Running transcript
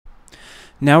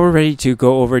Now we're ready to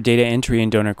go over data entry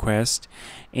in DonorQuest,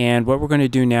 and what we're going to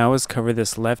do now is cover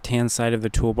this left-hand side of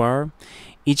the toolbar.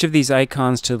 Each of these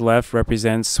icons to the left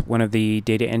represents one of the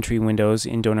data entry windows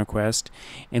in DonorQuest,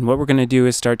 and what we're going to do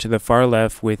is start to the far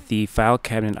left with the file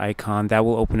cabinet icon. That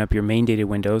will open up your main data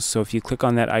windows. So if you click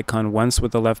on that icon once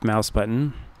with the left mouse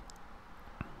button,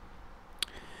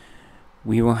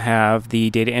 we will have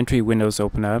the data entry windows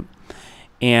open up.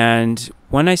 And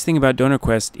one nice thing about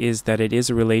DonorQuest is that it is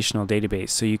a relational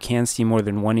database, so you can see more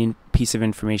than one piece of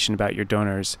information about your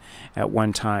donors at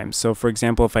one time. So for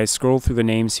example, if I scroll through the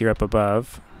names here up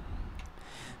above,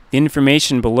 the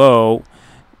information below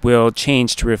will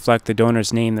change to reflect the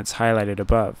donor's name that's highlighted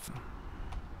above.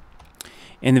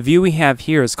 And the view we have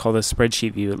here is called a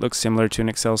spreadsheet view. It looks similar to an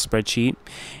Excel spreadsheet,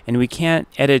 and we can't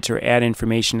edit or add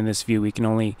information in this view. We can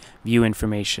only view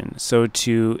information. So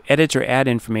to edit or add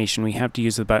information, we have to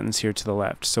use the buttons here to the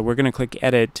left. So we're going to click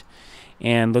Edit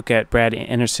and look at Brad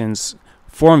Anderson's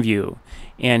form view.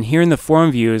 And here in the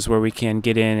form view is where we can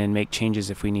get in and make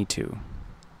changes if we need to.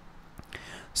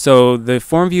 So the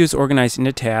form view is organized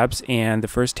into tabs, and the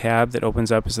first tab that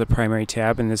opens up is the primary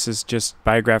tab, and this is just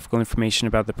biographical information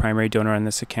about the primary donor on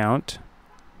this account.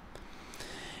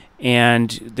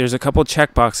 And there's a couple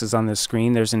checkboxes on this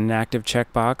screen. There's an inactive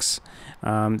checkbox.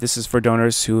 This is for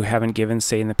donors who haven't given,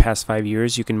 say, in the past 5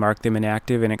 years. You can mark them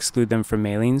inactive and exclude them from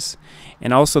mailings.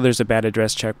 And also there's a bad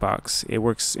address checkbox. It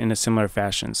works in a similar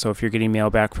fashion. So if you're getting mail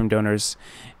back from donors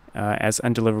as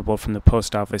undeliverable from the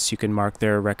post office, you can mark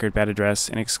their record bad address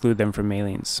and exclude them from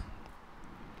mailings.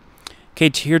 Okay,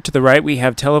 here to the right we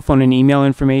have telephone and email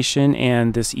information,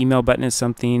 and this email button is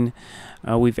something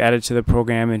we've added to the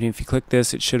program, and if you click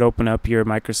this it should open up your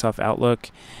Microsoft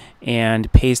Outlook and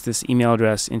paste this email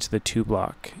address into the to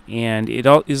block. And it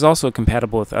is also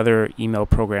compatible with other email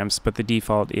programs, but the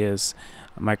default is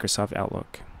Microsoft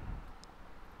Outlook.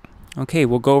 Okay,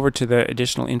 we'll go over to the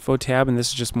additional info tab, and this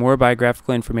is just more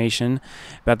biographical information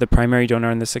about the primary donor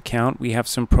on this account. We have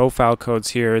some profile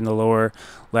codes here in the lower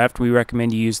left. We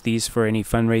recommend you use these for any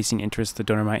fundraising interest the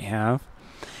donor might have.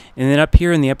 And then up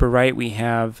here in the upper right we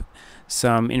have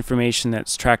some information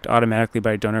that's tracked automatically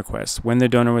by DonorQuest: when the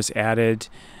donor was added,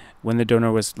 when the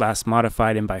donor was last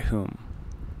modified, and by whom.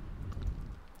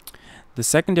 The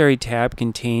secondary tab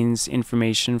contains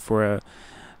information for a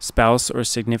spouse or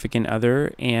significant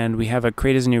other, and we have a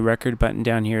create as a new record button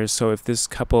down here, so if this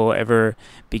couple ever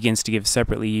begins to give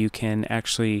separately, you can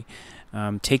actually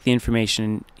take the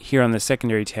information here on the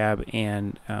secondary tab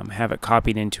and have it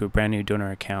copied into a brand new donor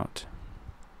account.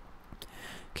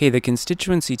 Okay, the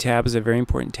constituency tab is a very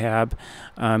important tab.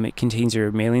 It contains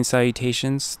your mailing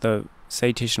salutations. The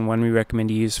Salutation 1 we recommend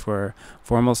to use for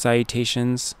formal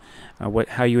salutations,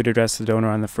 how you would address the donor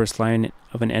on the first line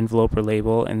of an envelope or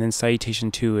label, and then Salutation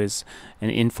 2 is an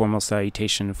informal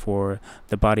salutation for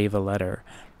the body of a letter.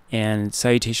 And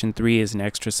Salutation 3 is an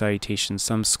extra salutation.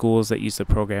 Some schools that use the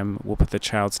program will put the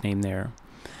child's name there.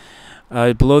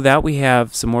 Below that we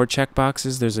have some more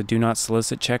checkboxes. There's a do not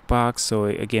solicit checkbox, so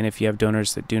again, if you have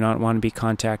donors that do not want to be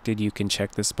contacted, you can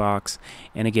check this box,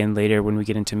 and again later when we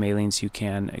get into mailings you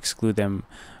can exclude them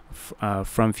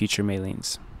from future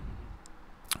mailings.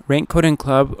 Rank code and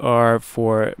club are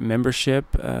for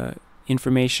membership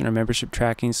information or membership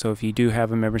tracking, so if you do have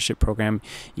a membership program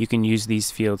you can use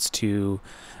these fields to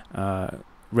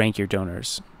rank your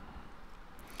donors.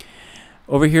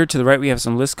 Over here to the right we have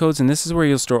some list codes, and this is where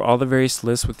you'll store all the various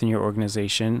lists within your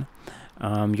organization,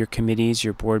 your committees,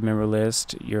 your board member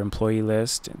list, your employee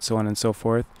list, and so on and so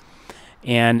forth.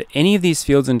 And any of these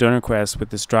fields in DonorQuest with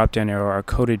this drop down arrow are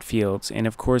coded fields, and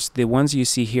of course the ones you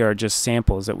see here are just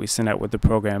samples that we send out with the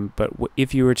program, but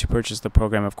if you were to purchase the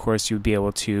program, of course you would be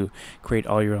able to create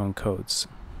all your own codes.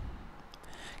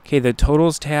 Okay, the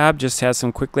totals tab just has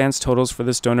some quick glance totals for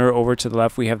this donor. Over to the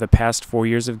left we have the past 4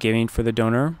 years of giving for the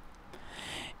donor.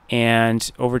 And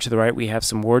over to the right we have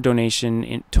some more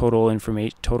donation totals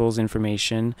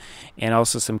information, and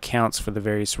also some counts for the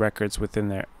various records within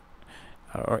their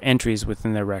or entries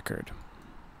within their record.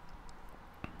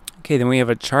 Okay, then we have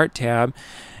a chart tab,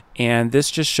 and this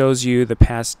just shows you the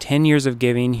past 10 years of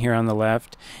giving here on the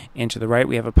left, and to the right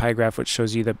we have a pie graph which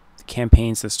shows you the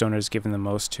campaigns this donor has given the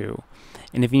most to.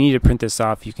 And if you need to print this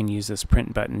off, you can use this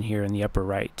print button here in the upper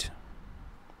right.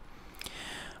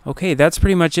 Okay, that's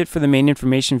pretty much it for the main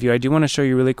information view. I do want to show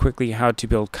you really quickly how to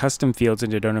build custom fields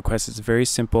into DonorQuest. It's very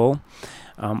simple.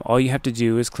 All you have to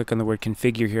do is click on the word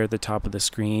configure here at the top of the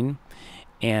screen,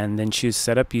 and then choose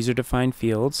set up user defined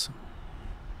fields.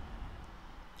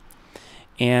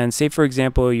 And say for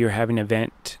example you're having an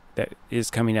event that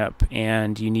is coming up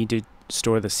and you need to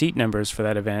store the seat numbers for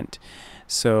that event.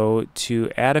 So to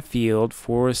add a field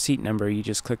for receipt number, you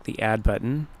just click the Add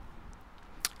button,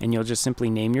 and you'll just simply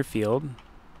name your field.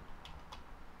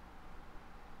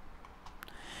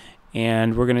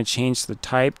 And we're going to change the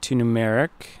type to numeric,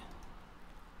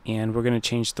 and we're going to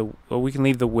change the, well, we can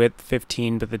leave the width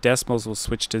 15, but the decimals will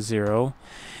switch to 0.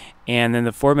 And then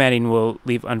the formatting will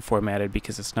leave unformatted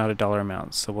because it's not a dollar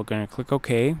amount. So we're going to click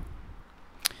OK,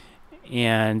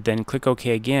 and then click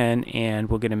OK again, and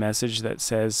we'll get a message that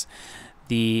says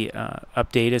the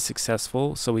update is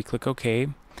successful. So we click OK.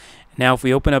 Now if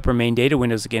we open up our main data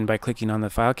windows again by clicking on the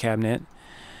file cabinet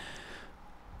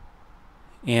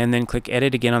and then click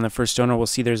Edit again on the first donor, we'll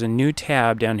see there's a new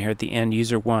tab down here at the end,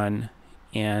 User 1,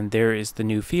 and there is the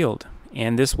new field.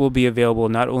 And this will be available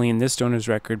not only in this donor's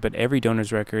record, but every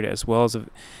donor's record, as well as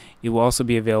it will also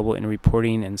be available in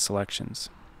reporting and selections.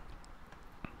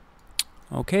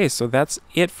 Okay, so that's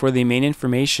it for the main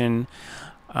information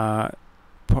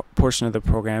portion of the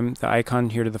program. The icon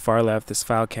here to the far left, this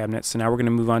file cabinet. So now we're going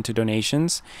to move on to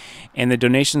donations, and the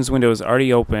donations window is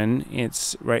already open.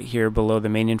 It's right here below the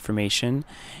main information,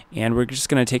 and we're just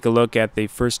going to take a look at the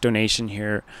first donation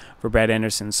here for Brad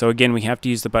Anderson. So again, we have to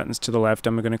use the buttons to the left.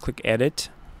 I'm going to click Edit,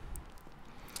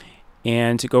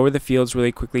 and to go over the fields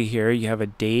really quickly here, you have a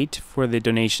date for the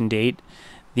donation date,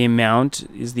 the amount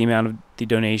is the amount of the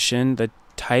donation, the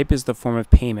type is the form of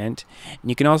payment,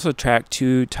 and you can also track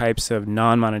 2 types of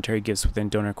non-monetary gifts within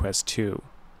DonorQuest 2.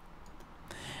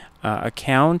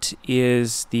 Account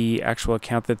is the actual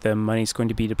account that the money is going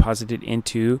to be deposited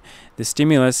into. The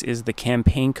stimulus is the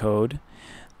campaign code.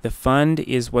 The fund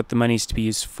is what the money is to be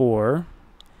used for.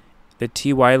 The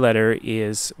TY letter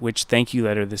is which thank you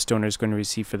letter this donor is going to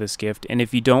receive for this gift. And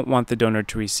if you don't want the donor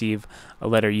to receive a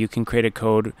letter, you can create a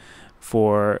code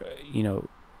for,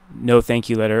 no thank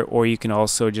you letter, or you can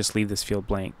also just leave this field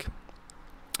blank.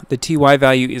 The TY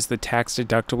value is the tax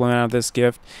deductible amount of this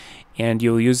gift, and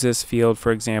you'll use this field,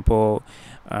 for example,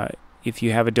 if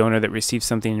you have a donor that receives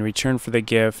something in return for the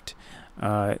gift,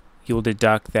 you'll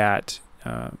deduct that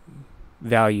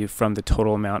value from the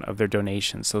total amount of their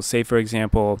donation. So say, for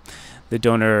example, the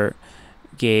donor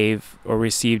gave or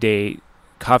received a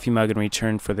coffee mug in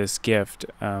return for this gift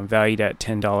valued at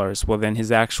 $10. Well, then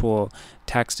his actual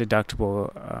tax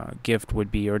deductible gift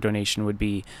would be, or donation would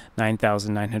be,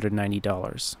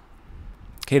 $9,990.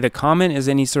 Okay, the comment is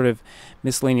any sort of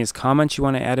miscellaneous comments you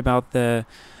want to add about the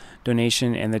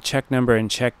donation, and the check number and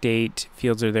check date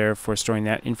fields are there for storing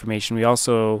that information. We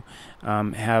also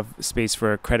have space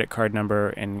for a credit card number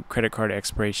and credit card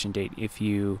expiration date if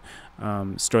you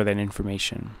store that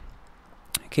information.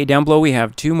 Okay, down below we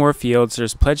have 2 more fields.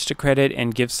 There's pledge to credit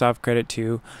and give soft credit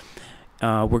to.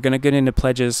 We're going to get into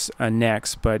pledges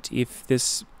next, but if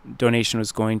this donation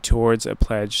was going towards a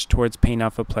pledge, towards paying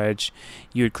off a pledge,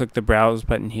 you would click the browse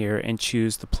button here and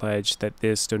choose the pledge that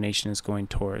this donation is going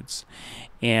towards.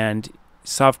 And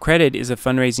soft credit is a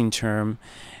fundraising term.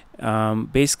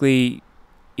 Basically,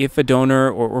 if a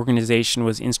donor or organization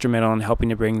was instrumental in helping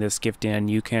to bring this gift in,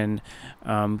 you can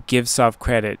give soft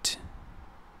credit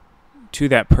to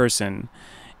that person,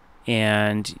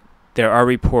 and there are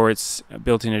reports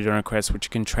built into DonorQuest which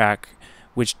can track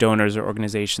which donors or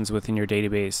organizations within your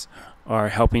database are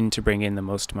helping to bring in the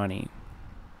most money.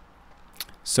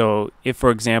 So if,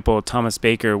 for example, Thomas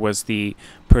Baker was the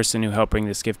person who helped bring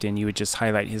this gift in, you would just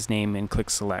highlight his name and click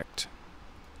Select.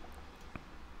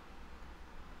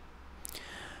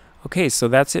 Okay, so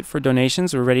that's it for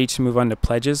donations. We're ready to move on to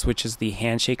pledges, which is the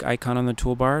handshake icon on the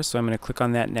toolbar. So I'm going to click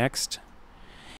on that next.